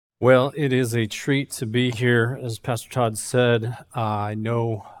Well, it is a treat to be here. As Pastor Todd said, I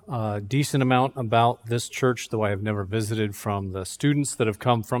know a decent amount about this church, though I have never visited, from the students that have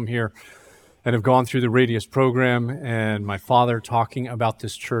come from here and have gone through the Radius program, and my father talking about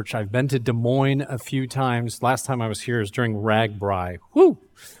this church. I've been to Des Moines a few times. Last time I was here is during Ragbri. Woo!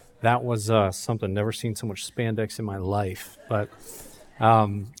 That was something. Never seen so much spandex in my life. But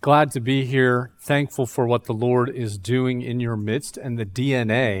glad to be here. Thankful for what the Lord is doing in your midst and the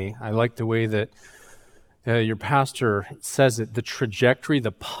DNA. I like the way that your pastor says it, the trajectory,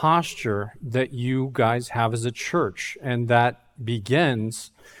 the posture that you guys have as a church. And that begins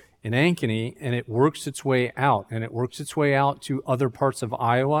in Ankeny, and it works its way out. And it works its way out to other parts of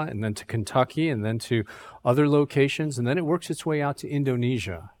Iowa, and then to Kentucky, and then to other locations. And then it works its way out to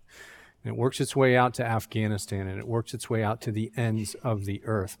Indonesia. And it works its way out to Afghanistan, and it works its way out to the ends of the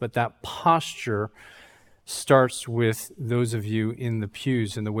earth. But that posture starts with those of you in the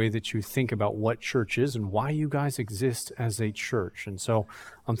pews and the way that you think about what church is and why you guys exist as a church. And so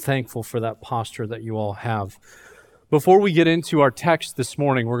I'm thankful for that posture that you all have. Before we get into our text this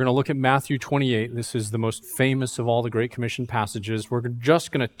morning, we're going to look at Matthew 28. This is the most famous of all the Great Commission passages. We're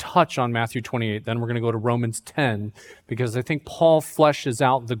just going to touch on Matthew 28. Then we're going to go to Romans 10, because I think Paul fleshes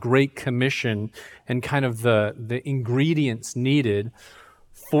out the Great Commission and kind of the ingredients needed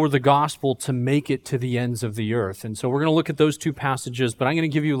for the gospel to make it to the ends of the earth. And so we're going to look at those two passages, but I'm going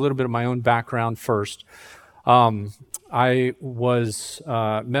to give you a little bit of my own background first. I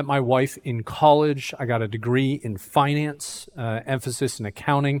met my wife in college. I got a degree in finance, emphasis in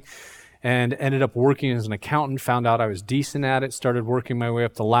accounting, and ended up working as an accountant. Found out I was decent at it, started working my way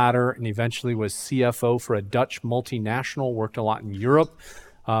up the ladder, and eventually was CFO for a Dutch multinational. Worked a lot in Europe,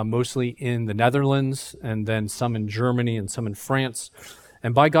 mostly in the Netherlands, and then some in Germany and some in France.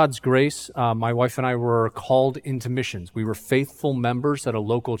 And by God's grace, my wife and I were called into missions. We were faithful members at a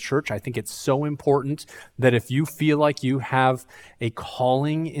local church. I think it's so important that if you feel like you have a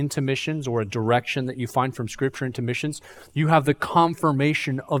calling into missions or a direction that you find from Scripture into missions, you have the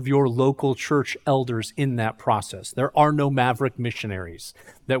confirmation of your local church elders in that process. There are no maverick missionaries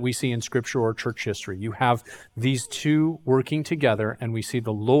that we see in Scripture or church history. You have these two working together, and we see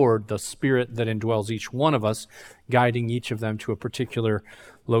the Lord, the Spirit that indwells each one of us, guiding each of them to a particular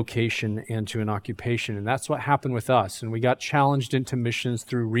location and to an occupation. And that's what happened with us. And we got challenged into missions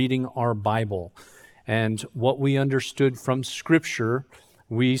through reading our Bible. And what we understood from Scripture,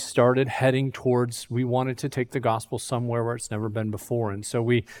 we started heading towards, we wanted to take the gospel somewhere where it's never been before. And so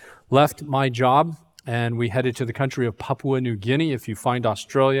we left my job and we headed to the country of Papua New Guinea. If you find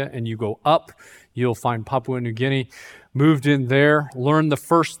Australia and you go up, you'll find Papua New Guinea. Moved in there, learned the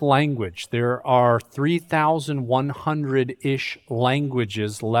first language. There are 3,100-ish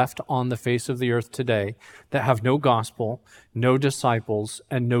languages left on the face of the earth today that have no gospel, no disciples,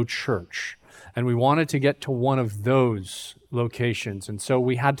 and no church. And we wanted to get to one of those locations. And so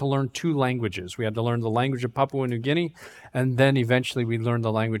we had to learn two languages. We had to learn the language of Papua New Guinea, and then eventually we learned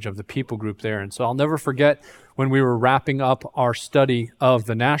the language of the people group there. And so I'll never forget when we were wrapping up our study of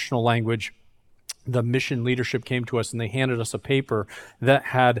the national language, the mission leadership came to us and they handed us a paper that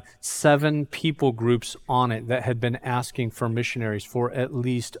had 7 people groups on it that had been asking for missionaries for at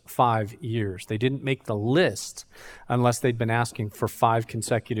least 5 years. They didn't make the list unless they'd been asking for 5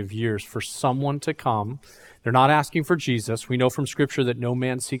 consecutive years for someone to come. They're not asking for Jesus. We know from Scripture that no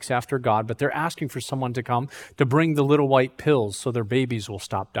man seeks after God, but they're asking for someone to come to bring the little white pills so their babies will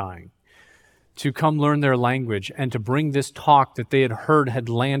stop dying, to come learn their language, and to bring this talk that they had heard had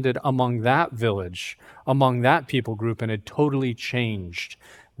landed among that village, among that people group, and had totally changed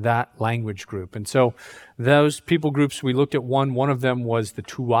that language group. And so those people groups, we looked at one of them was the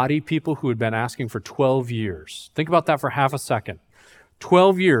Tuwadi people who had been asking for 12 years. Think about that for half a second.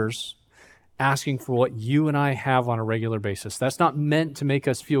 12 years asking for what you and I have on a regular basis. That's not meant to make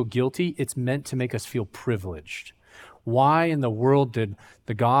us feel guilty. It's meant to make us feel privileged. Why in the world did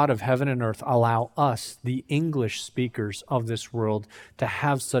the God of heaven and earth allow us, the English speakers of this world, to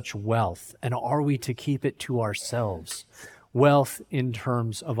have such wealth? And are we to keep it to ourselves? Wealth in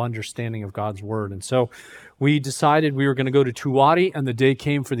terms of understanding of God's word. And so we decided we were going to go to Tuwadi, and the day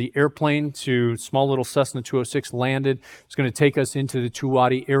came for the airplane to small little Cessna 206 landed. It's going to take us into the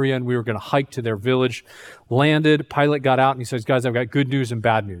Tuwadi area, and we were going to hike to their village. Landed, pilot got out, and he says, guys, I've got good news and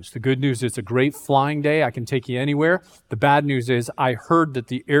bad news. The good news is it's a great flying day. I can take you anywhere. The bad news is I heard that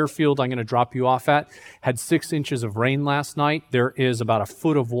the airfield I'm going to drop you off at had 6 inches of rain last night. There is about a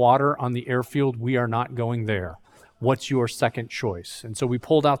foot of water on the airfield. We are not going there. What's your second choice? And so we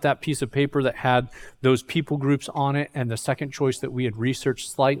pulled out that piece of paper that had those people groups on it, and the second choice that we had researched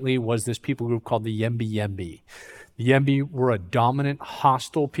slightly was this people group called the Yembi Yembi. The Yembi were a dominant,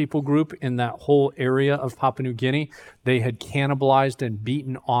 hostile people group in that whole area of Papua New Guinea. They had cannibalized and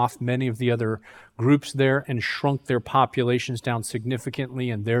beaten off many of the other groups there and shrunk their populations down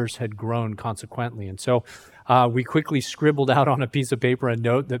significantly, and theirs had grown consequently. And so we quickly scribbled out on a piece of paper a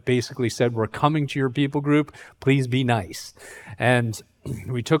note that basically said, "We're coming to your people group. Please be nice." And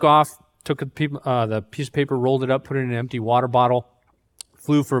we took off, took the piece of paper, rolled it up, put it in an empty water bottle,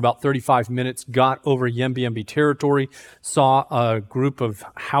 flew for about 35 minutes, got over Yembi territory, saw a group of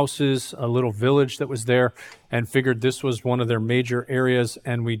houses, a little village that was there, and figured this was one of their major areas.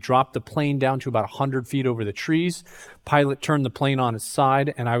 And we dropped the plane down to about 100 feet over the trees. Pilot turned the plane on its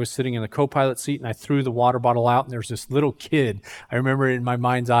side, and I was sitting in the co-pilot seat, and I threw the water bottle out, and there's this little kid, I remember it in my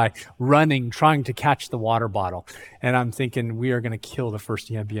mind's eye, running, trying to catch the water bottle. And I'm thinking, we are going to kill the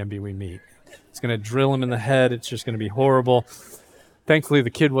first Yembi we meet. It's going to drill him in the head. It's just going to be horrible. Thankfully, the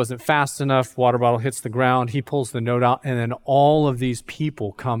kid wasn't fast enough. Water bottle hits the ground. He pulls the note out, and then all of these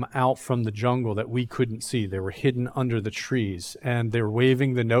people come out from the jungle that we couldn't see. They were hidden under the trees, and they were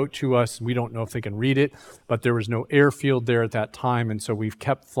waving the note to us. We don't know if they can read it, but there was no airfield there at that time, and so we've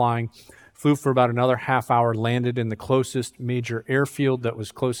kept flying. Flew for about another half hour, landed in the closest major airfield that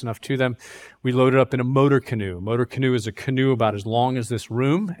was close enough to them. We loaded up in a motor canoe. Motor canoe is a canoe about as long as this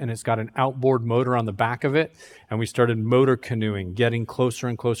room, and it's got an outboard motor on the back of it. And we started motor canoeing, getting closer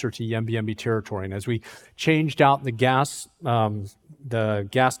and closer to Yembi territory. And as we changed out the gas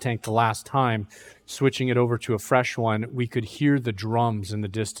tank the last time, switching it over to a fresh one, we could hear the drums in the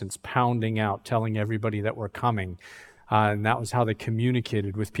distance pounding out, telling everybody that we're coming. And that was how they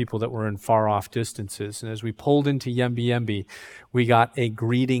communicated with people that were in far-off distances. And as we pulled into Yembi, we got a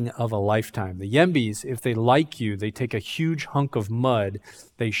greeting of a lifetime. The Yembis, if they like you, they take a huge hunk of mud,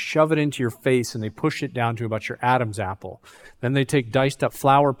 they shove it into your face, and they push it down to about your Adam's apple. Then they take diced up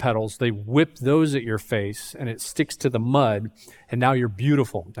flower petals, they whip those at your face, and it sticks to the mud, and now you're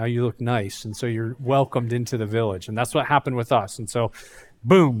beautiful. Now you look nice, and so you're welcomed into the village. And that's what happened with us. And so,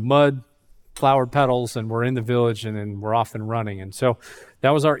 boom, mud, flower petals, and we're in the village, and then we're off and running. And so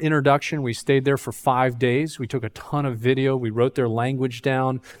that was our introduction. We stayed there for 5 days. We took a ton of video. We wrote their language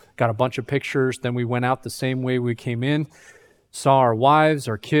down, got a bunch of pictures. Then we went out the same way we came in, saw our wives,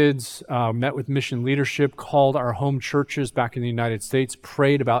 our kids, met with mission leadership, called our home churches back in the United States,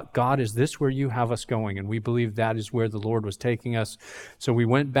 prayed about, God, is this where you have us going? And we believe that is where the Lord was taking us. So we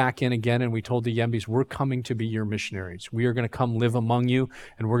went back in again, and we told the Yembis, we're coming to be your missionaries. We are going to come live among you,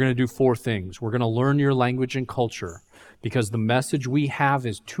 and we're going to do 4 things. We're going to learn your language and culture, because the message we have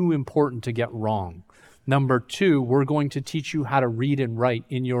is too important to get wrong. Number 2, we're going to teach you how to read and write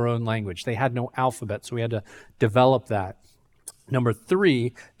in your own language. They had no alphabet, so we had to develop that. Number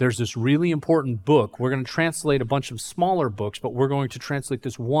 3, there's this really important book. We're going to translate a bunch of smaller books, but we're going to translate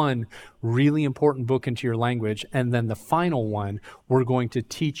this one really important book into your language. And then the final one, we're going to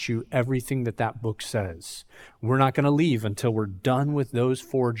teach you everything that book says. We're not going to leave until we're done with those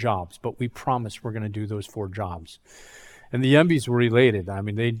 4 jobs, but we promise we're going to do those 4 jobs. And the Yembis were elated. I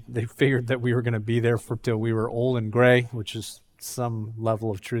mean, they figured that we were going to be there till we were old and gray, which is some level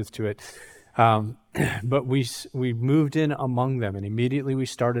of truth to it. But we moved in among them, and immediately we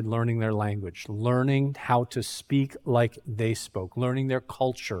started learning their language, learning how to speak like they spoke, learning their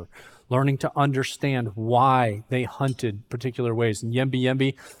culture, learning to understand why they hunted particular ways. In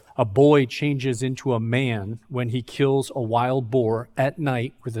Yembi, a boy changes into a man when he kills a wild boar at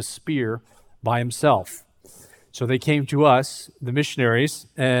night with a spear by himself. So they came to us, the missionaries,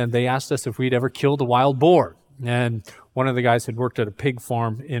 and they asked us if we'd ever killed a wild boar. And one of the guys had worked at a pig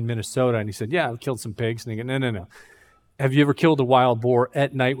farm in Minnesota, and he said, yeah, I've killed some pigs. And they go, no. Have you ever killed a wild boar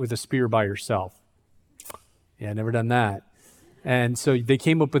at night with a spear by yourself? Yeah, never done that. And so they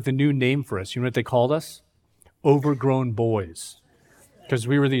came up with a new name for us. You know what they called us? Overgrown boys. Because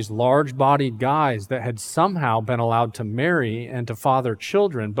we were these large-bodied guys that had somehow been allowed to marry and to father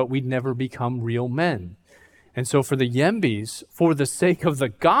children, but we'd never become real men. And so for the Yembis, for the sake of the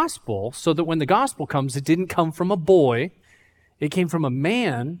gospel, so that when the gospel comes, it didn't come from a boy, it came from a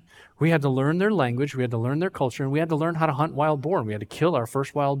man, we had to learn their language, we had to learn their culture, and we had to learn how to hunt wild boar. And we had to kill our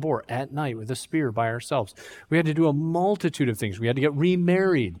first wild boar at night with a spear by ourselves. We had to do a multitude of things. We had to get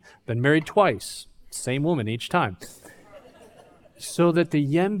remarried, been married twice, same woman each time, so that the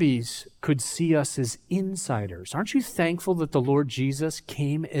Yembis could see us as insiders. Aren't you thankful that the Lord Jesus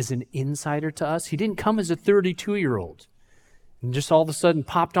came as an insider to us? He didn't come as a 32-year-old and just all of a sudden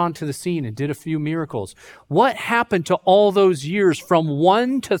popped onto the scene and did a few miracles. What happened to all those years from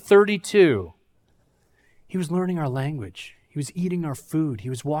 1 to 32? He was learning our language. He was eating our food. He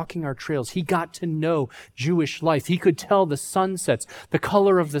was walking our trails. He got to know Jewish life. He could tell the sunsets, the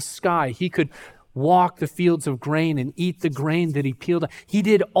color of the sky. He could walk the fields of grain and eat the grain that he peeled. He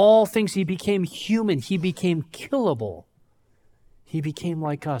did all things. He became human. He became killable. He became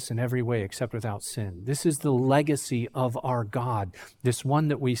like us in every way except without sin. This is the legacy of our God, this one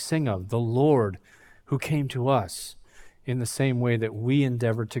that we sing of, the Lord who came to us in the same way that we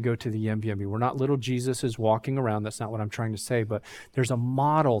endeavored to go to the MBMB. We're not little Jesuses walking around. That's not what I'm trying to say, but there's a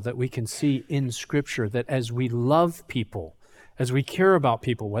model that we can see in Scripture that as we love people, as we care about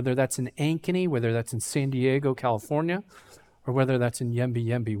people, whether that's in Ankeny, whether that's in San Diego, California, or whether that's in Yembi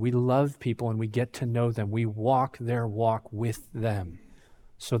Yembi, we love people and we get to know them. We walk their walk with them.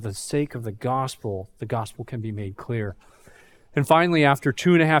 So the sake of the gospel can be made clear. And finally, after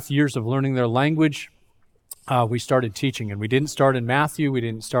 2.5 years of learning their language, we started teaching. And we didn't start in Matthew, we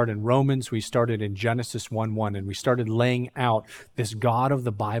didn't start in Romans, we started in Genesis 1:1, and we started laying out this God of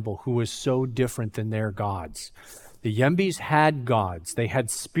the Bible who was so different than their gods. The Yembis had gods. They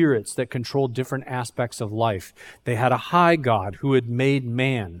had spirits that controlled different aspects of life. They had a high God who had made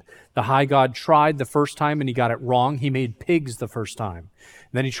man. The high God tried the first time and he got it wrong. He made pigs the first time.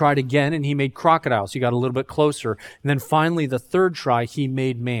 And then he tried again and he made crocodiles. He got a little bit closer. And then finally, the third try, he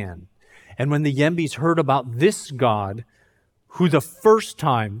made man. And when the Yembis heard about this God, who the first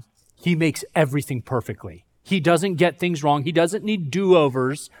time, he makes everything perfectly. He doesn't get things wrong. He doesn't need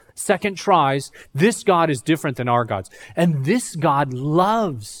do-overs, second tries. This God is different than our gods. And this God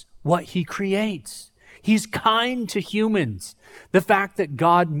loves what he creates. He's kind to humans. The fact that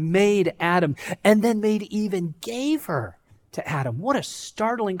God made Adam and then even gave her to Adam. What a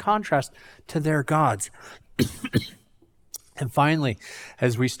startling contrast to their gods. And finally,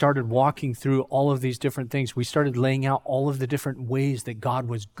 as we started walking through all of these different things, we started laying out all of the different ways that God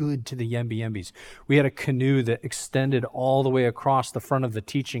was good to the Yembi Yembis. We had a canoe that extended all the way across the front of the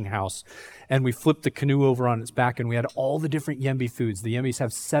teaching house, and we flipped the canoe over on its back, and we had all the different Yembi foods. The Yembis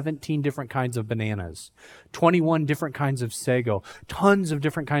have 17 different kinds of bananas, 21 different kinds of sago, tons of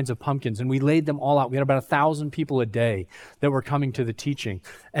different kinds of pumpkins, and we laid them all out. We had about 1,000 people a day that were coming to the teaching,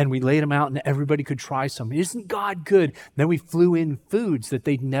 and we laid them out, and everybody could try some. Isn't God good? Then we flew in foods that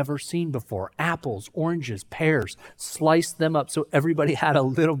they'd never seen before. Apples, oranges, pears, sliced them up so everybody had a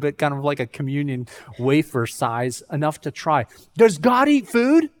little bit, kind of like a communion wafer size, enough to try. Does God eat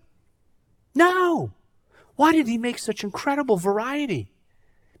food? No. Why did he make such incredible variety?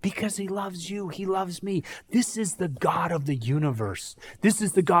 Because he loves you. He loves me. This is the God of the universe. This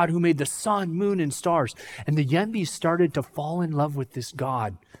is the God who made the sun, moon, and stars. And the Yembis started to fall in love with this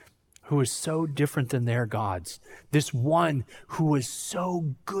God who is so different than their gods. This one who was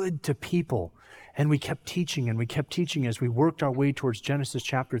so good to people. And we kept teaching and we kept teaching as we worked our way towards Genesis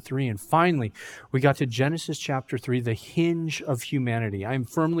chapter 3. And finally, we got to Genesis chapter 3, the hinge of humanity. I am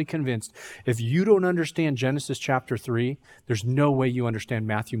firmly convinced if you don't understand Genesis chapter 3, there's no way you understand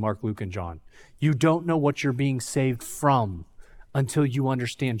Matthew, Mark, Luke, and John. You don't know what you're being saved from until you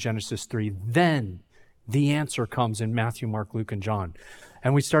understand Genesis 3. Then the answer comes in Matthew, Mark, Luke, and John.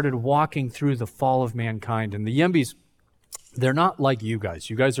 And we started walking through the fall of mankind. And the Yembis, they're not like you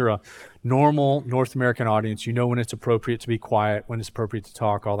guys. You guys are a normal North American audience. You know when it's appropriate to be quiet, when it's appropriate to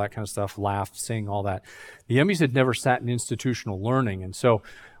talk, all that kind of stuff, laugh, sing, all that. The Yembis had never sat in institutional learning. And so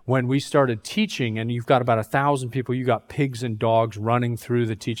when we started teaching, and you've got about 1,000 people, you got pigs and dogs running through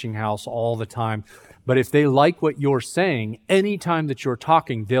the teaching house all the time. But if they like what you're saying, anytime that you're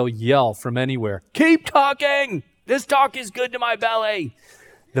talking, they'll yell from anywhere, "Keep talking! This talk is good to my belly."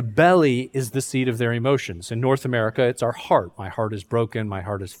 The belly is the seat of their emotions. In North America, it's our heart. My heart is broken. My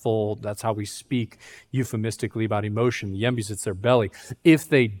heart is full. That's how we speak euphemistically about emotion. The Yembis, it's their belly. If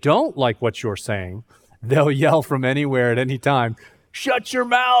they don't like what you're saying, they'll yell from anywhere at any time, "Shut your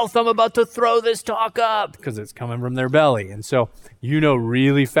mouth. I'm about to throw this talk up," because it's coming from their belly. And so you know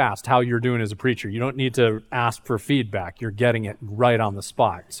really fast how you're doing as a preacher. You don't need to ask for feedback. You're getting it right on the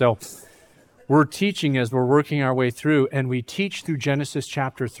spot. So we're teaching as we're working our way through, and we teach through Genesis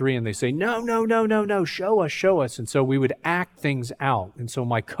chapter 3, and they say, no, show us. And so we would act things out. And so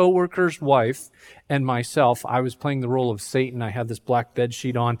my coworker's wife and myself, I was playing the role of Satan. I had this black bed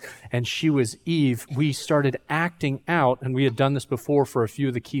sheet on, and she was Eve. We started acting out, and we had done this before for a few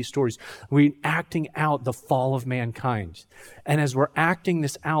of the key stories. We acting out the fall of mankind. And as we're acting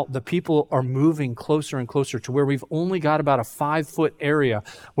this out, the people are moving closer and closer to where we've only got about a 5-foot area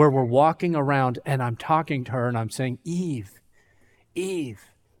where we're walking around, and I'm talking to her and I'm saying, Eve,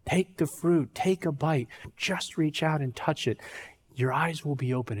 take the fruit, take a bite, just reach out and touch it. Your eyes will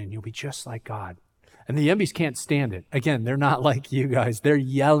be open and you'll be just like God. And the Yembis can't stand it. Again, they're not like you guys. They're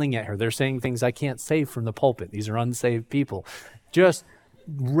yelling at her. They're saying things I can't say from the pulpit. These are unsaved people. Just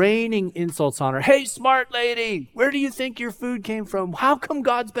raining insults on her. Hey, smart lady, where do you think your food came from? How come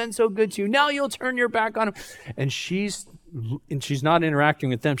God's been so good to you? Now you'll turn your back on him. And she's not interacting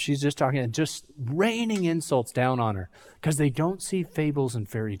with them. She's just talking and just raining insults down on her because they don't see fables and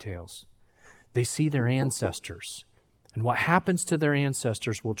fairy tales. They see their ancestors. And what happens to their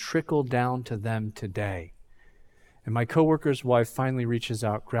ancestors will trickle down to them today. And my coworker's wife finally reaches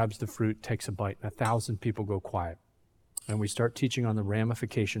out, grabs the fruit, takes a bite, and 1,000 people go quiet. And we start teaching on the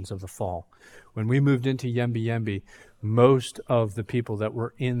ramifications of the fall. When we moved into Yembe Yembe, most of the people that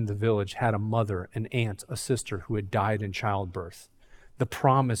were in the village had a mother, an aunt, a sister who had died in childbirth. The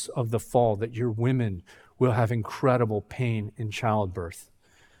promise of the fall that your women will have incredible pain in childbirth.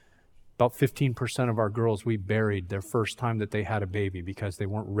 About 15% of our girls we buried their first time that they had a baby because they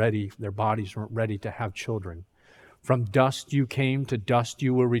weren't ready, their bodies weren't ready to have children. From dust you came, to dust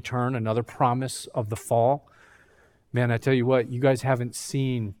you will return, another promise of the fall. Man, I tell you what, you guys haven't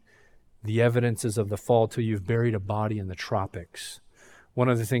seen the evidences of the fall till you've buried a body in the tropics. One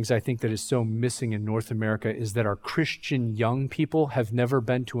of the things I think that is so missing in North America is that our Christian young people have never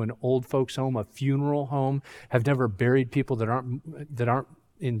been to an old folks home, a funeral home, have never buried people that aren't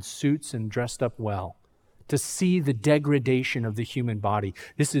in suits and dressed up well. To see the degradation of the human body.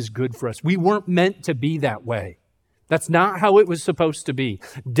 This is good for us. We weren't meant to be that way. That's not how it was supposed to be.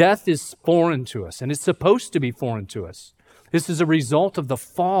 Death is foreign to us, and it's supposed to be foreign to us. This is a result of the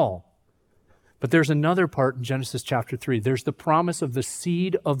fall. But there's another part in Genesis chapter 3. There's the promise of the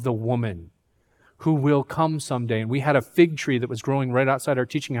seed of the woman who will come someday. And we had a fig tree that was growing right outside our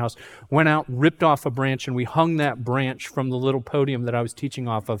teaching house, went out, ripped off a branch, and we hung that branch from the little podium that I was teaching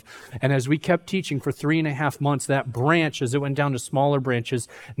off of. And as we kept teaching for 3.5 months, that branch, as it went down to smaller branches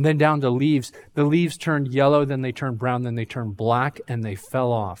and then down to leaves, the leaves turned yellow, then they turned brown, then they turned black, and they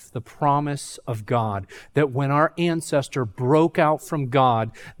fell off. The promise of God that when our ancestor broke out from God,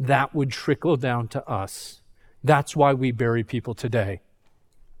 that would trickle down to us. That's why we bury people today.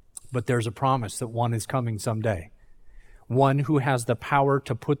 But there's a promise that one is coming someday. One who has the power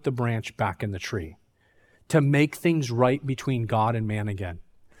to put the branch back in the tree, to make things right between God and man again.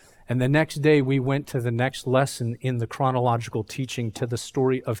 And the next day we went to the next lesson in the chronological teaching to the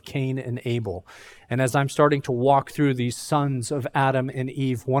story of Cain and Abel. And as I'm starting to walk through these sons of Adam and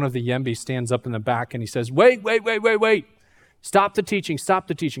Eve, one of the Yembe stands up in the back and he says, wait. Stop the teaching, stop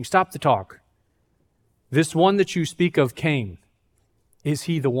the talk. This one that you speak of, Cain, is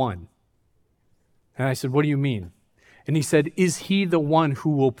he the one? And I said, what do you mean? And he said, is he the one who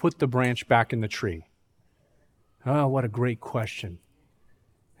will put the branch back in the tree? Oh, what a great question.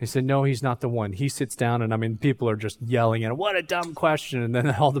 He said, no, he's not the one. He sits down and people are just yelling at him, what a dumb question. And then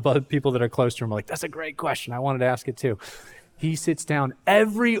all the other people that are close to him are like, that's a great question. I wanted to ask it too. He sits down.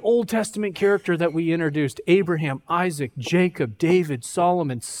 Every Old Testament character that we introduced, Abraham, Isaac, Jacob, David,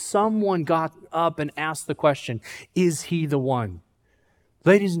 Solomon, someone got up and asked the question, is he the one?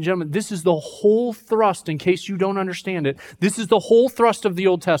 Ladies and gentlemen, this is the whole thrust, in case you don't understand it, this is the whole thrust of the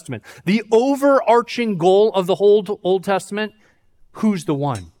Old Testament. The overarching goal of the whole Old Testament, who's the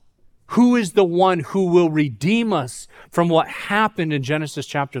one? Who is the one who will redeem us from what happened in Genesis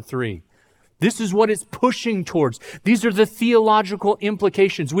chapter 3? This is what it's pushing towards. These are the theological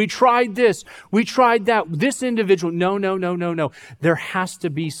implications. We tried this. We tried that. This individual. No. There has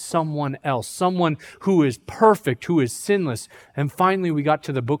to be someone else. Someone who is perfect, who is sinless. And finally, we got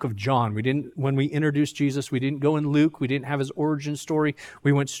to the book of John. When we introduced Jesus, we didn't go in Luke. We didn't have his origin story.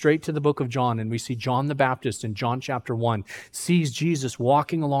 We went straight to the book of John, and we see John the Baptist in John chapter 1 sees Jesus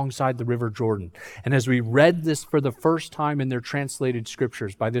walking alongside the river Jordan. And as we read this for the first time in their translated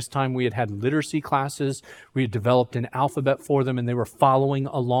scriptures, by this time we had literacy classes. We had developed an alphabet for them, and they were following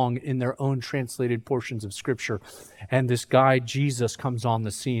along in their own translated portions of Scripture. And this guy, Jesus, comes on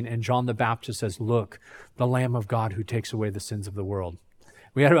the scene, and John the Baptist says, look, the Lamb of God who takes away the sins of the world.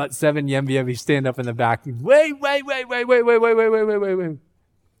 We had about 7 Yembe stand up in the back. Wait.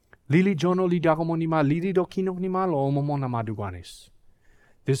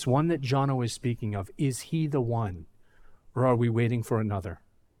 This one that Jono is speaking of, is he the one, or are we waiting for another?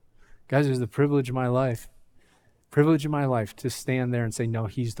 Guys, it was the privilege of my life to stand there and say, no,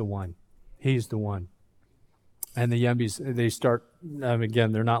 he's the one. He's the one. And the Yembes, they start,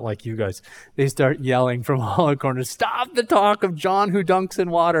 again, they're not like you guys. They start yelling from all the corners, stop the talk of John who dunks in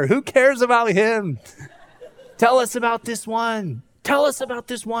water. Who cares about him? Tell us about this one. Tell us about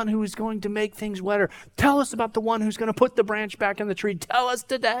this one who is going to make things wetter. Tell us about the one who's going to put the branch back in the tree. Tell us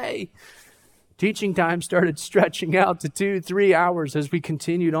today. Teaching time started stretching out to 2-3 hours as we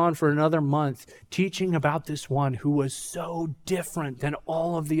continued on for another month, teaching about this one who was so different than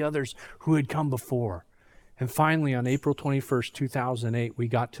all of the others who had come before. And finally, on April 21st, 2008, we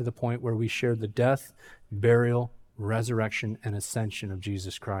got to the point where we shared the death, burial, resurrection, and ascension of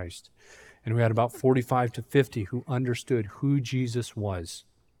Jesus Christ. And we had about 45 to 50 who understood who Jesus was,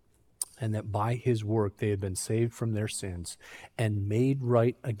 and that by his work they had been saved from their sins and made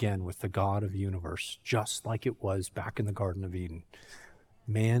right again with the God of the universe, just like it was back in the Garden of Eden.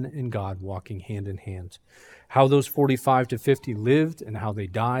 Man and God walking hand in hand. How those 45 to 50 lived and how they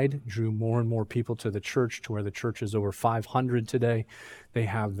died drew more and more people to the church, to where the church is over 500 today. They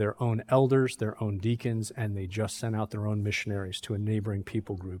have their own elders, their own deacons, and they just sent out their own missionaries to a neighboring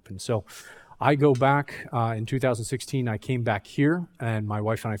people group. And so I go back in 2016, I came back here, and my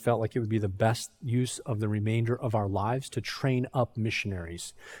wife and I felt like it would be the best use of the remainder of our lives to train up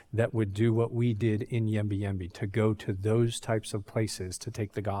missionaries that would do what we did in Yembe, to go to those types of places to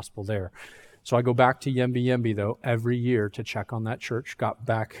take the gospel there. So I go back to Yembe, though, every year to check on that church. Got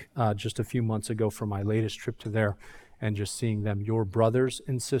back just a few months ago for my latest trip to there, and just seeing them, your brothers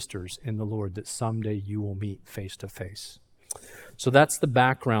and sisters in the Lord, that someday you will meet face to face. So that's the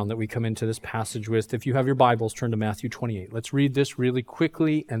background that we come into this passage with. If you have your Bibles, turn to Matthew 28. Let's read this really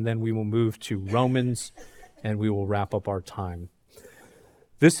quickly, and then we will move to Romans, and we will wrap up our time.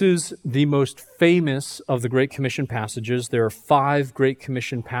 This is the most famous of the Great Commission passages. There are 5 Great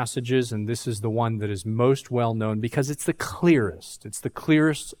Commission passages, and this is the one that is most well known because it's the clearest. It's the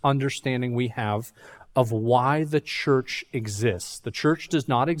clearest understanding we have of why the church exists. The church does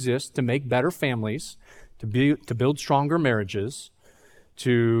not exist to make better families, to build stronger marriages,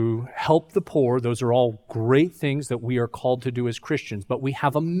 to help the poor. Those are all great things that we are called to do as Christians, but we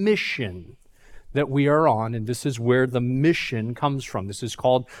have a mission that we are on, and this is where the mission comes from. This is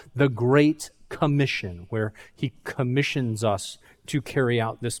called the Great Commission, where he commissions us to carry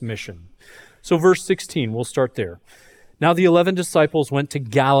out this mission. So verse 16, we'll start there. Now the 11 disciples went to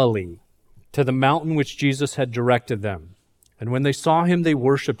Galilee, to the mountain which Jesus had directed them. And when they saw him, they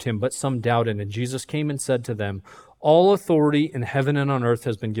worshipped him, but some doubted. And Jesus came and said to them, all authority in heaven and on earth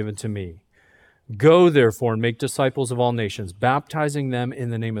has been given to me. Go, therefore, and make disciples of all nations, baptizing them in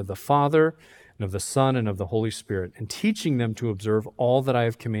the name of the Father, and of the Son, and of the Holy Spirit, and teaching them to observe all that I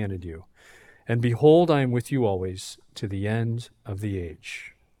have commanded you. And behold, I am with you always to the end of the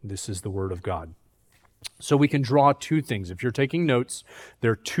age. This is the word of God. So we can draw 2 things. If you're taking notes,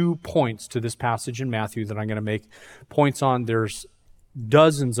 there are 2 points to this passage in Matthew that I'm going to make points on. There's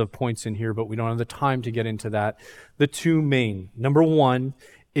dozens of points in here, but we don't have the time to get into that. The 2 main. Number 1,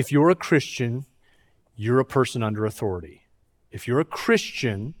 if you're a Christian, you're a person under authority. If you're a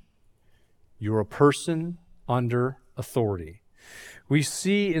Christian, you're a person under authority. We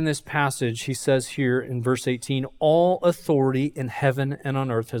see in this passage, he says here in verse 18, all authority in heaven and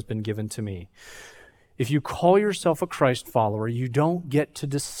on earth has been given to me. If you call yourself a Christ follower, you don't get to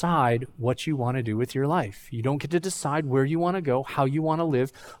decide what you want to do with your life. You don't get to decide where you want to go, how you want to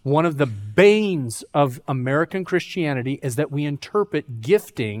live. One of the banes of American Christianity is that we interpret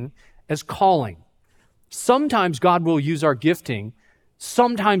gifting as calling. Sometimes God will use our gifting,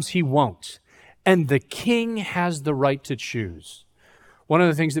 sometimes he won't. And the king has the right to choose. One of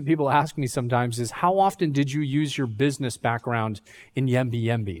the things that people ask me sometimes is, how often did you use your business background in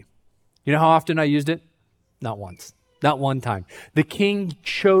Yembe? You know how often I used it? Not once. Not one time. The king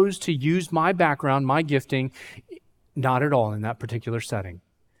chose to use my background, my gifting, not at all in that particular setting.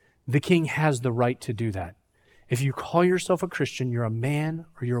 The king has the right to do that. If you call yourself a Christian, you're a man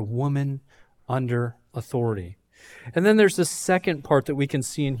or you're a woman under authority. And then there's the second part that we can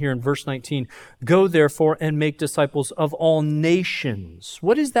see in here in verse 19. Go therefore and make disciples of all nations.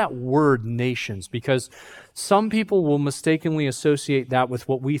 What is that word nations? Because some people will mistakenly associate that with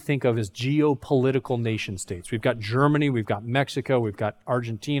what we think of as geopolitical nation states. We've got Germany, we've got Mexico, we've got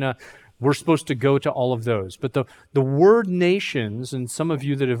Argentina. We're supposed to go to all of those. But the word nations, and some of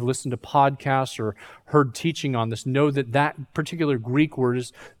you that have listened to podcasts or heard teaching on this know that that particular Greek word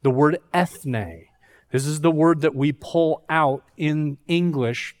is the word ethne. This is the word that we pull out in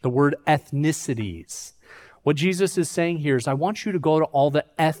English, the word ethnicities. What Jesus is saying here is, I want you to go to all the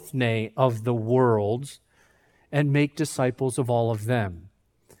ethne of the world and make disciples of all of them.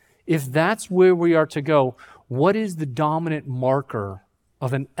 If that's where we are to go, what is the dominant marker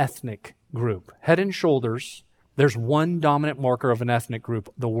of an ethnic group? Head and shoulders, there's one dominant marker of an ethnic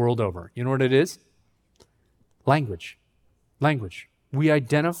group the world over. You know what it is? Language. Language. We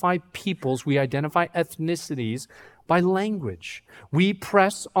identify peoples, we identify ethnicities by language. We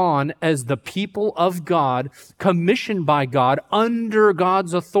press on as the people of God, commissioned by God, under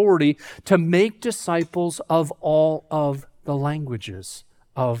God's authority, to make disciples of all of the languages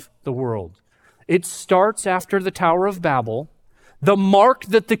of the world. It starts after the Tower of Babel. The mark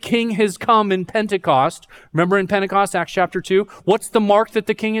that the king has come in Pentecost. Remember in Pentecost, Acts chapter 2? What's the mark that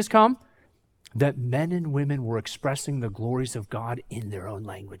the king has come? That men and women were expressing the glories of God in their own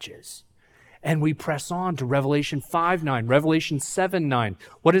languages. And we press on to Revelation 5:9, Revelation 7:9.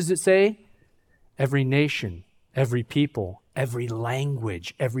 What does it say? Every nation, every people, every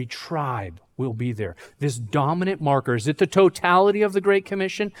language, every tribe will be there. This dominant marker, is it the totality of the Great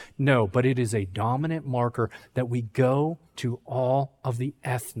Commission? No, but it is a dominant marker that we go to all of the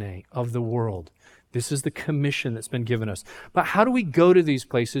ethne of the world. This is the commission that's been given us. But how do we go to these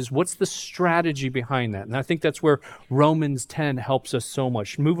places? What's the strategy behind that? And I think that's where Romans 10 helps us so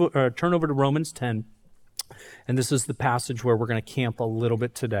much. Turn over to Romans 10, and this is the passage where we're going to camp a little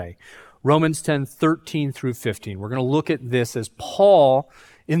bit today. Romans 10, 13 through 15. We're going to look at this as Paul,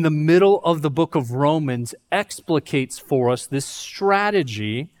 in the middle of the book of Romans, explicates for us this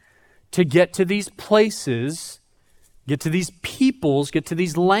strategy to get to these places, get to these peoples, get to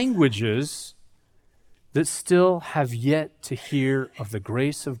these languages that still have yet to hear of the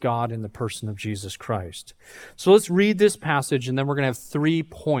grace of God in the person of Jesus Christ. So let's read this passage, and then we're going to have 3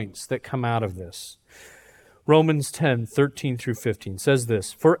 points that come out of this. Romans 10, 13 through 15 says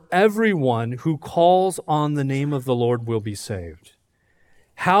this, "For everyone who calls on the name of the Lord will be saved.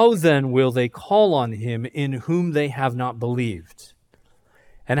 How then will they call on him in whom they have not believed?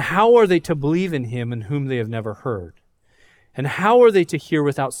 And how are they to believe in him in whom they have never heard? And how are they to hear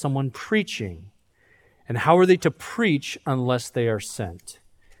without someone preaching? And how are they to preach unless they are sent?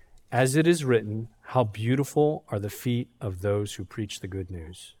 As it is written, how beautiful are the feet of those who preach the good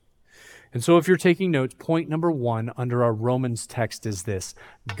news." And so if you're taking notes, point number 1 under our Romans text is this: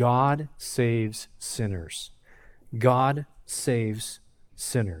 God saves sinners. God saves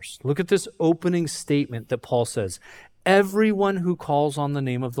sinners. Look at this opening statement that Paul says. Everyone who calls on the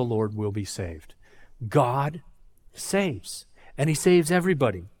name of the Lord will be saved. God saves, and he saves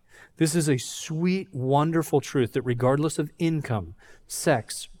everybody. This is a sweet, wonderful truth that regardless of income,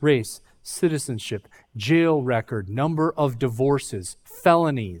 sex, race, citizenship, jail record, number of divorces,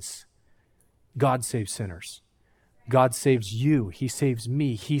 felonies, God saves sinners. God saves you. He saves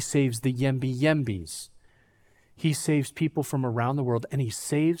me. He saves the Yembi-Yembis. He saves people from around the world, and he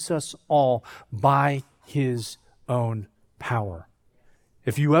saves us all by his own power.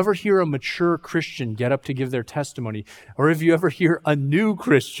 If you ever hear a mature Christian get up to give their testimony, or if you ever hear a new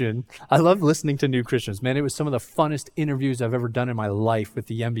Christian, I love listening to new Christians. Man, it was some of the funnest interviews I've ever done in my life with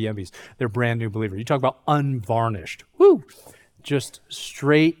the Yembi-Yembis. They're brand new believers. You talk about unvarnished. Woo! Just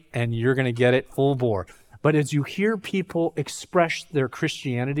straight, and you're going to get it full bore. But as you hear people express their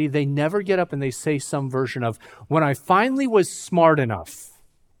Christianity, they never get up and they say some version of, when I finally was smart enough,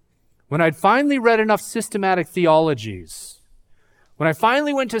 when I'd finally read enough systematic theologies, when I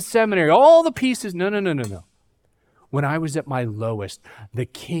finally went to seminary, all the pieces, no. When I was at my lowest, the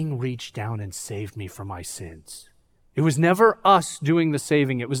King reached down and saved me from my sins. It was never us doing the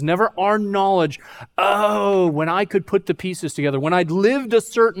saving. It was never our knowledge. Oh, when I could put the pieces together, when I'd lived a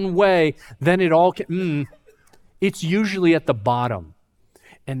certain way, then it all came. It's usually at the bottom.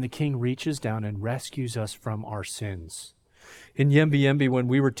 And the King reaches down and rescues us from our sins. In Yembi-Yembi, when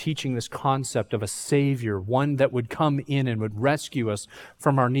we were teaching this concept of a Savior, one that would come in and would rescue us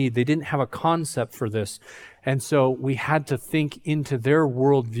from our need, they didn't have a concept for this. And so we had to think into their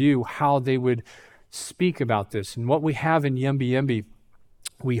worldview how they would speak about this. And what we have in Yembi-Yembi,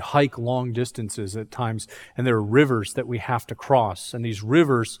 we hike long distances at times, and there are rivers that we have to cross. And these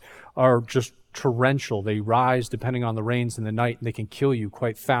rivers are just torrential. They rise depending on the rains in the night, and they can kill you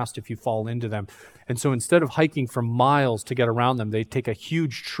quite fast if you fall into them. And so instead of hiking for miles to get around them, they take a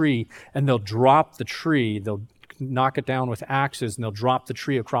huge tree and they'll drop the tree. They'll knock it down with axes, and they'll drop the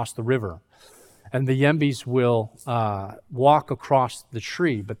tree across the river. And the Yembis will walk across the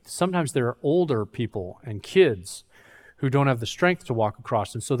tree, but sometimes there are older people and kids who don't have the strength to walk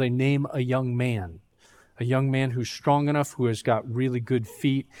across, and so they name a young man who's strong enough, who has got really good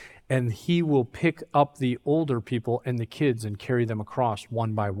feet, and he will pick up the older people and the kids and carry them across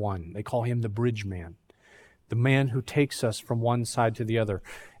one by one. They call him the bridge man, the man who takes us from one side to the other.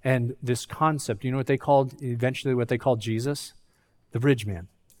 And this concept, you know what they called Jesus? The bridge man.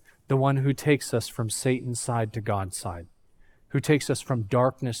 The one who takes us from Satan's side to God's side, who takes us from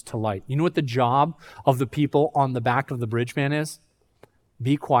darkness to light. You know what the job of the people on the back of the bridge man is?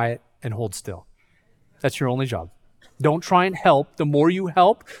 Be quiet and hold still. That's your only job. Don't try and help. The more you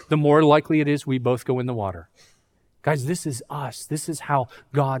help, the more likely it is we both go in the water. Guys, this is us. This is how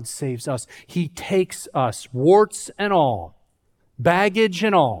God saves us. He takes us, warts and all, baggage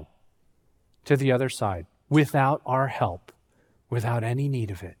and all, to the other side without our help, without any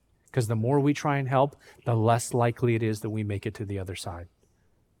need of it. Because the more we try and help, the less likely it is that we make it to the other side.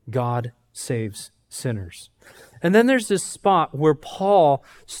 God saves sinners. And then there's this spot where Paul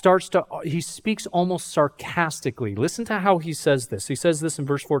he speaks almost sarcastically. Listen to how he says this. He says this in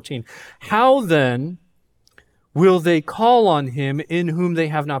verse 14. How then will they call on him in whom they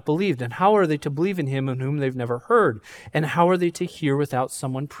have not believed? And how are they to believe in him in whom they've never heard? And how are they to hear without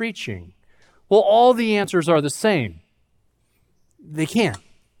someone preaching? Well, all the answers are the same. They can't.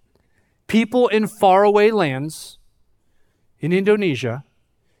 People in faraway lands, in Indonesia,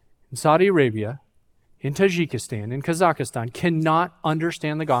 in Saudi Arabia, in Tajikistan, in Kazakhstan, cannot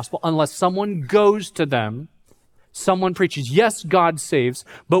understand the gospel unless someone goes to them, someone preaches. Yes, God saves,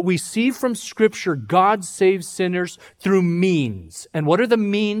 but we see from Scripture God saves sinners through means. And what are the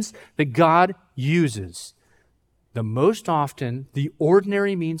means that God uses? The most often, the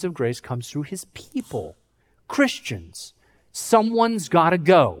ordinary means of grace comes through his people, Christians. Someone's got to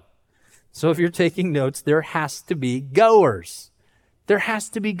go. So if you're taking notes, there has to be goers. There has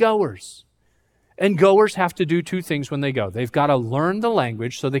to be goers. And goers have to do two things when they go. They've got to learn the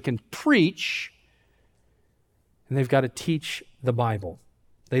language so they can preach, and they've got to teach the Bible.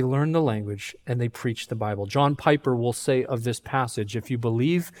 They learn the language and they preach the Bible. John Piper will say of this passage, if you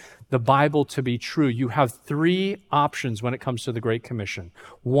believe the Bible to be true, you have three options when it comes to the Great Commission.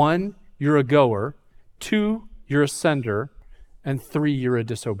 1, you're a goer. 2, you're a sender. And 3, you're a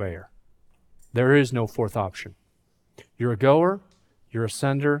disobeyer. There is no fourth option. You're a goer, you're a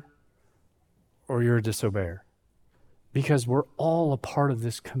sender, or you're a disobeyer. Because we're all a part of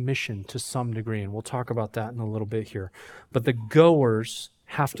this commission to some degree, and we'll talk about that in a little bit here. But the goers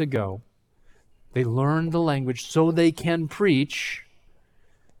have to go. They learn the language so they can preach,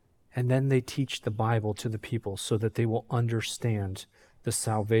 and then they teach the Bible to the people so that they will understand the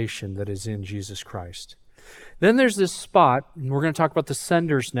salvation that is in Jesus Christ. Then there's this spot, and we're going to talk about the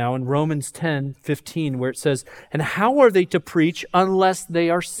senders now, in Romans 10:15, where it says, "And how are they to preach unless they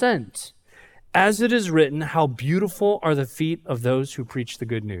are sent? As it is written, how beautiful are the feet of those who preach the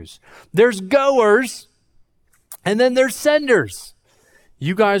good news." There's goers, and then there's senders.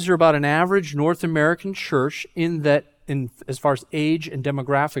 You guys are about an average North American church in as far as age and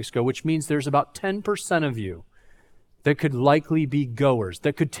demographics go, which means there's about 10% of you that could likely be goers,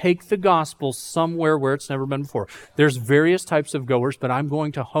 that could take the gospel somewhere where it's never been before. There's various types of goers, but I'm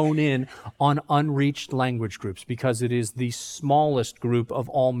going to hone in on unreached language groups because it is the smallest group of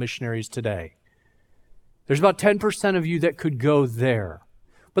all missionaries today. There's about 10% of you that could go there,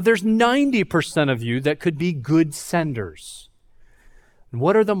 but there's 90% of you that could be good senders. And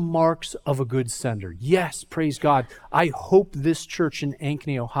what are the marks of a good sender? Yes, praise God. I hope this church in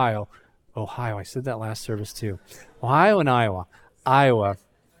Ankeny, Ohio, I said that last service too. Ohio and Iowa. Iowa.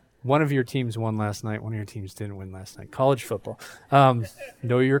 One of your teams won last night. One of your teams didn't win last night. College football.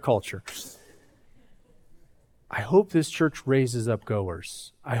 Know your culture. I hope this church raises up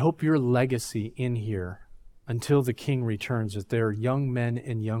goers. I hope your legacy in here until the King returns is there are young men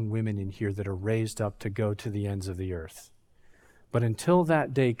and young women in here that are raised up to go to the ends of the earth. But until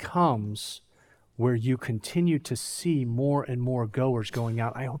that day comes where you continue to see more and more goers going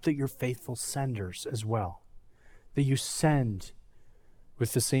out, I hope that you're faithful senders as well, that you send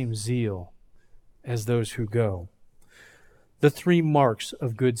with the same zeal as those who go. The 3 marks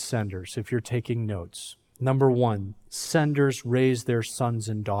of good senders, if you're taking notes. Number 1, senders raise their sons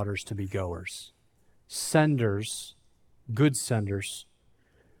and daughters to be goers. Senders, good senders,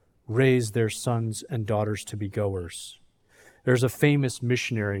 raise their sons and daughters to be goers. There's a famous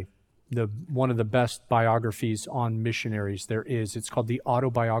missionary, one of the best biographies on missionaries there is. It's called The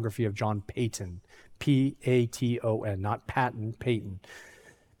Autobiography of John Paton. P-A-T-O-N, not Patton, Peyton.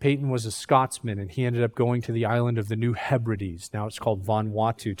 Peyton was a Scotsman, and he ended up going to the island of the New Hebrides. Now it's called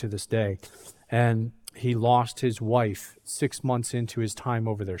Vanuatu to this day. And he lost his wife 6 months into his time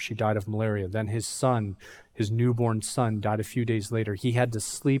over there. She died of malaria. Then his son, his newborn son, died a few days later. He had to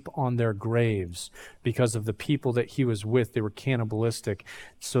sleep on their graves because of the people that he was with. They were cannibalistic,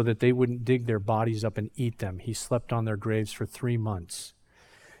 so that they wouldn't dig their bodies up and eat them. He slept on their graves for 3 months.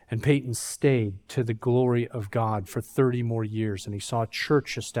 And Peyton stayed to the glory of God for 30 more years, and he saw a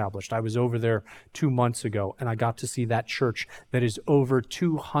church established. I was over there 2 months ago, and I got to see that church that is over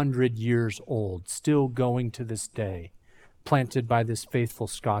 200 years old, still going to this day, planted by this faithful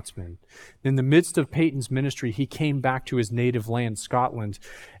Scotsman. In the midst of Peyton's ministry, he came back to his native land, Scotland,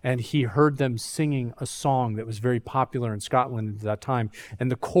 and he heard them singing a song that was very popular in Scotland at that time, and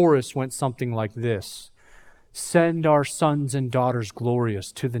the chorus went something like this: "Send our sons and daughters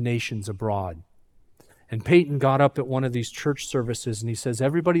glorious to the nations abroad." And Peyton got up at one of these church services and he says,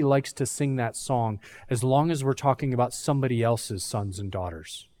 everybody likes to sing that song as long as we're talking about somebody else's sons and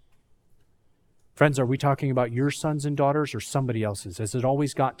daughters. Friends, are we talking about your sons and daughters or somebody else's? Has it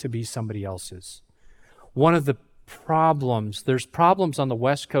always got to be somebody else's? One of the there's problems on the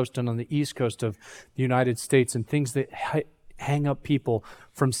West Coast and on the East Coast of the United States and things that hang up people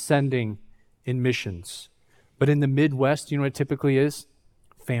from sending in missions. But in the Midwest, you know what it typically is?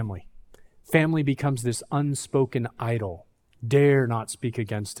 Family. Family becomes this unspoken idol. Dare not speak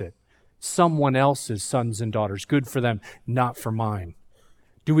against it. Someone else's sons and daughters. Good for them, not for mine.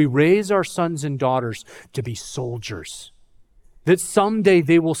 Do we raise our sons and daughters to be soldiers? That someday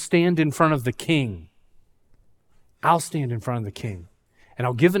they will stand in front of the king. I'll stand in front of the king, and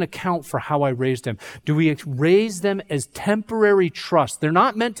I'll give an account for how I raised them. Do we raise them as temporary trust? They're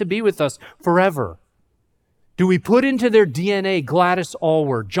not meant to be with us forever. Do we put into their DNA Gladys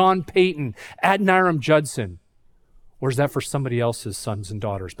Allward, John Payton, Adoniram Judson? Or is that for somebody else's sons and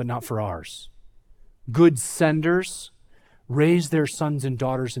daughters, but not for ours? Good senders raise their sons and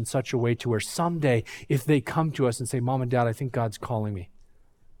daughters in such a way to where someday, if they come to us and say, Mom and Dad, I think God's calling me.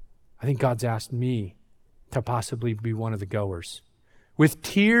 I think God's asked me to possibly be one of the goers. With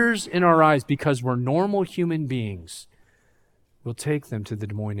tears in our eyes because we're normal human beings, we'll take them to the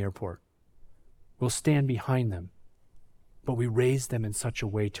Des Moines airport. We'll stand behind them, but we raise them in such a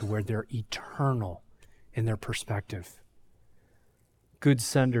way to where they're eternal in their perspective. Good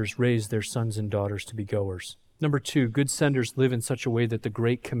senders raise their sons and daughters to be goers. Number 2, good senders live in such a way that the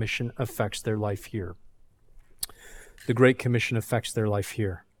Great Commission affects their life here. The Great Commission affects their life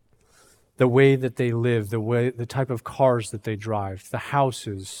here. The way that they live, the type of cars that they drive, the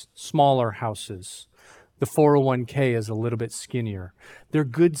houses, smaller houses. The 401k is a little bit skinnier. They're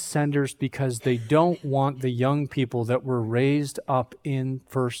good senders because they don't want the young people that were raised up in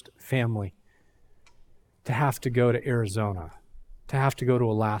First Family to have to go to Arizona, to have to go to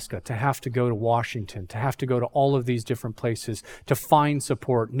Alaska, to have to go to Washington, to have to go to all of these different places to find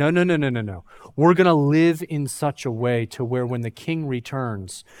support. No. We're going to live in such a way to where when the King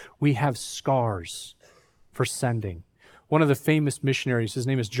returns, we have scars for sending. One of the famous missionaries, his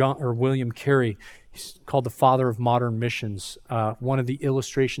name is William Carey. He's called the father of modern missions. One of the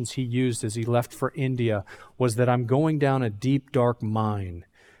illustrations he used as he left for India was that I'm going down a deep, dark mine.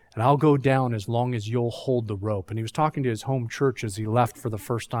 And I'll go down as long as you'll hold the rope. And he was talking to his home church as he left for the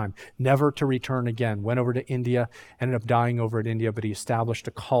first time, never to return again. Went over to India, ended up dying over at India, but he established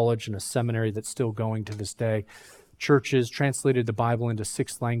a college and a seminary that's still going to this day. Churches, translated the Bible into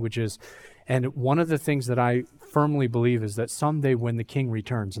 6 languages. And one of the things that I firmly believe is that someday when the King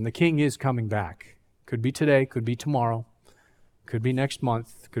returns, and the King is coming back, could be today, could be tomorrow, could be next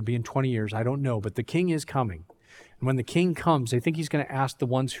month, could be in 20 years, I don't know, but the King is coming. And when the King comes, I think he's going to ask the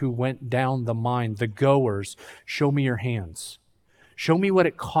ones who went down the mine, the goers, show me your hands. Show me what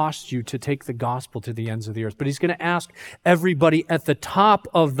it cost you to take the gospel to the ends of the earth. But he's going to ask everybody at the top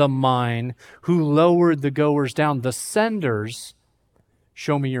of the mine who lowered the goers down, the senders,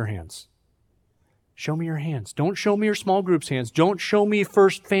 show me your hands. Show me your hands. Don't show me your small groups' hands. Don't show me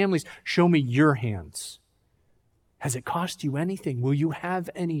First Families. Show me your hands. Has it cost you anything? Will you have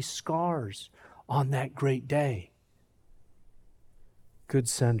any scars on that great day? Good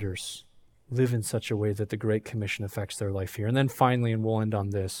senders live in such a way that the Great Commission affects their life here. And then finally, and we'll end on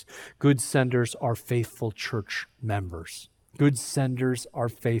this, good senders are faithful church members. Good senders are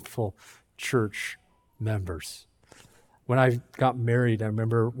faithful church members. When I got married, I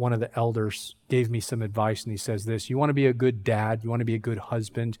remember one of the elders gave me some advice, and he says this: you want to be a good dad, you want to be a good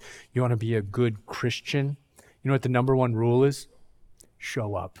husband, you want to be a good Christian. You know what the number one rule is?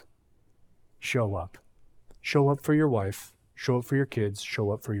 Show up. Show up. Show up for your wife. Show up for your kids.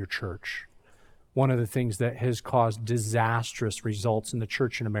 Show up for your church. One of the things that has caused disastrous results in the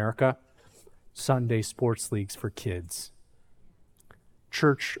church in America, Sunday sports leagues for kids.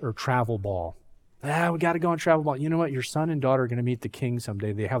 Church or travel ball. We got to go on travel ball. You know what? Your son and daughter are going to meet the King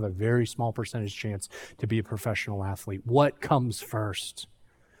someday. They have a very small percentage chance to be a professional athlete. What comes first?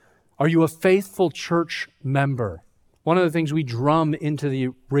 Are you a faithful church member? One of the things we drum into the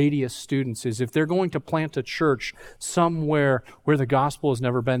Radius students is if they're going to plant a church somewhere where the gospel has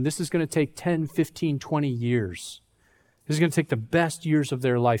never been, this is going to take 10, 15, 20 years. This is going to take the best years of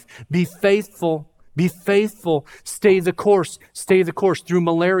their life. Be faithful. Be faithful. Stay the course. Stay the course through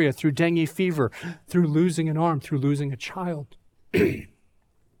malaria, through dengue fever, through losing an arm, through losing a child.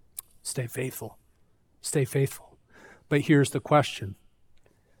 Stay faithful. Stay faithful. But here's the question.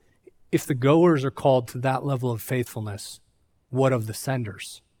 If the goers are called to that level of faithfulness, what of the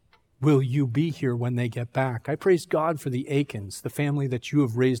senders? Will you be here when they get back? I praise God for the Aikens, the family that you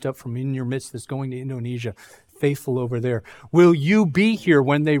have raised up from in your midst that's going to Indonesia, faithful over there. Will you be here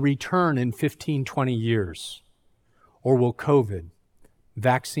when they return in 15, 20 years? Or will COVID,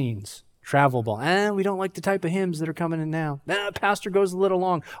 vaccines, Travel ball. We don't like the type of hymns that are coming in now. Pastor goes a little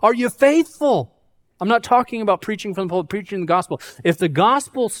long. Are you faithful? I'm not talking about preaching from the pulpit, preaching the gospel. If the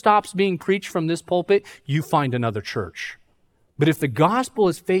gospel stops being preached from this pulpit, you find another church. But if the gospel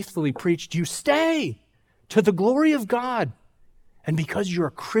is faithfully preached, you stay to the glory of God. And because you're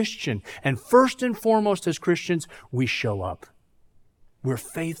a Christian, and first and foremost as Christians, we show up. We're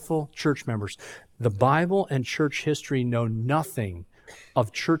faithful church members. The Bible and church history know nothing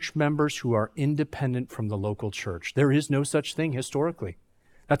of church members who are independent from the local church. There is no such thing historically.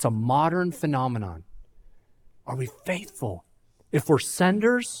 That's a modern phenomenon. Are we faithful? If we're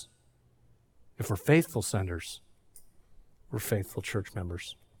senders, if we're faithful senders, we're faithful church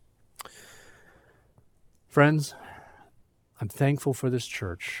members. Friends, I'm thankful for this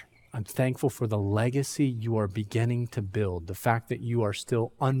church. I'm thankful for the legacy you are beginning to build. The fact that you are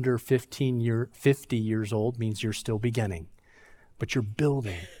still under 50 years old means you're still beginning. But you're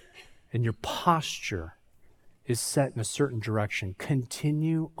building, and your posture is set in a certain direction.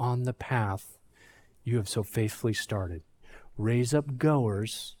 Continue on the path you have so faithfully started. Raise up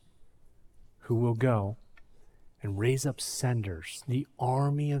goers who will go, and raise up senders, the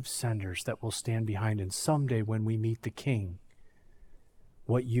army of senders that will stand behind. And someday when we meet the King,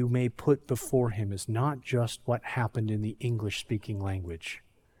 what you may put before him is not just what happened in the English-speaking language,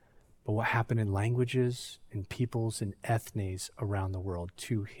 but what happened in languages and peoples and ethnes around the world,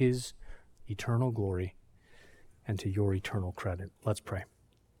 to his eternal glory and to your eternal credit. Let's pray.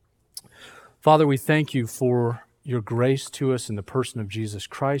 Father, we thank you for your grace to us in the person of Jesus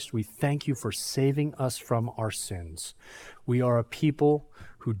Christ. We thank you for saving us from our sins. We are a people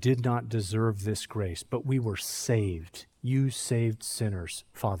who did not deserve this grace, but we were saved. You saved sinners,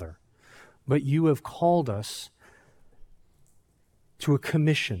 Father. But you have called us to a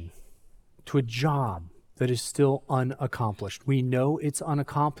commission, to a job that is still unaccomplished. We know it's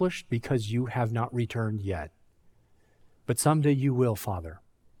unaccomplished because you have not returned yet. But someday you will, Father.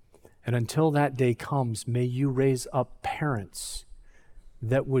 And until that day comes, may you raise up parents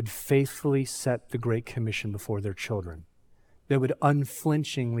that would faithfully set the Great Commission before their children, that would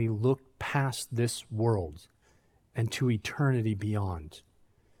unflinchingly look past this world and to eternity beyond.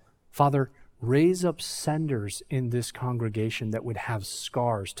 Father, raise up senders in this congregation that would have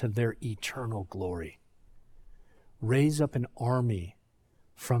scars to their eternal glory. Raise up an army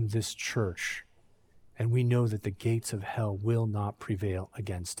from this church, and we know that the gates of hell will not prevail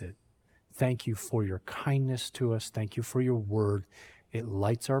against it. Thank you for your kindness to us. Thank you for your word. It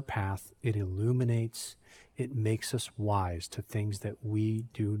lights our path. It illuminates. It makes us wise to things that we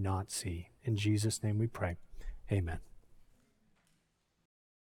do not see. In Jesus' name we pray. Amen.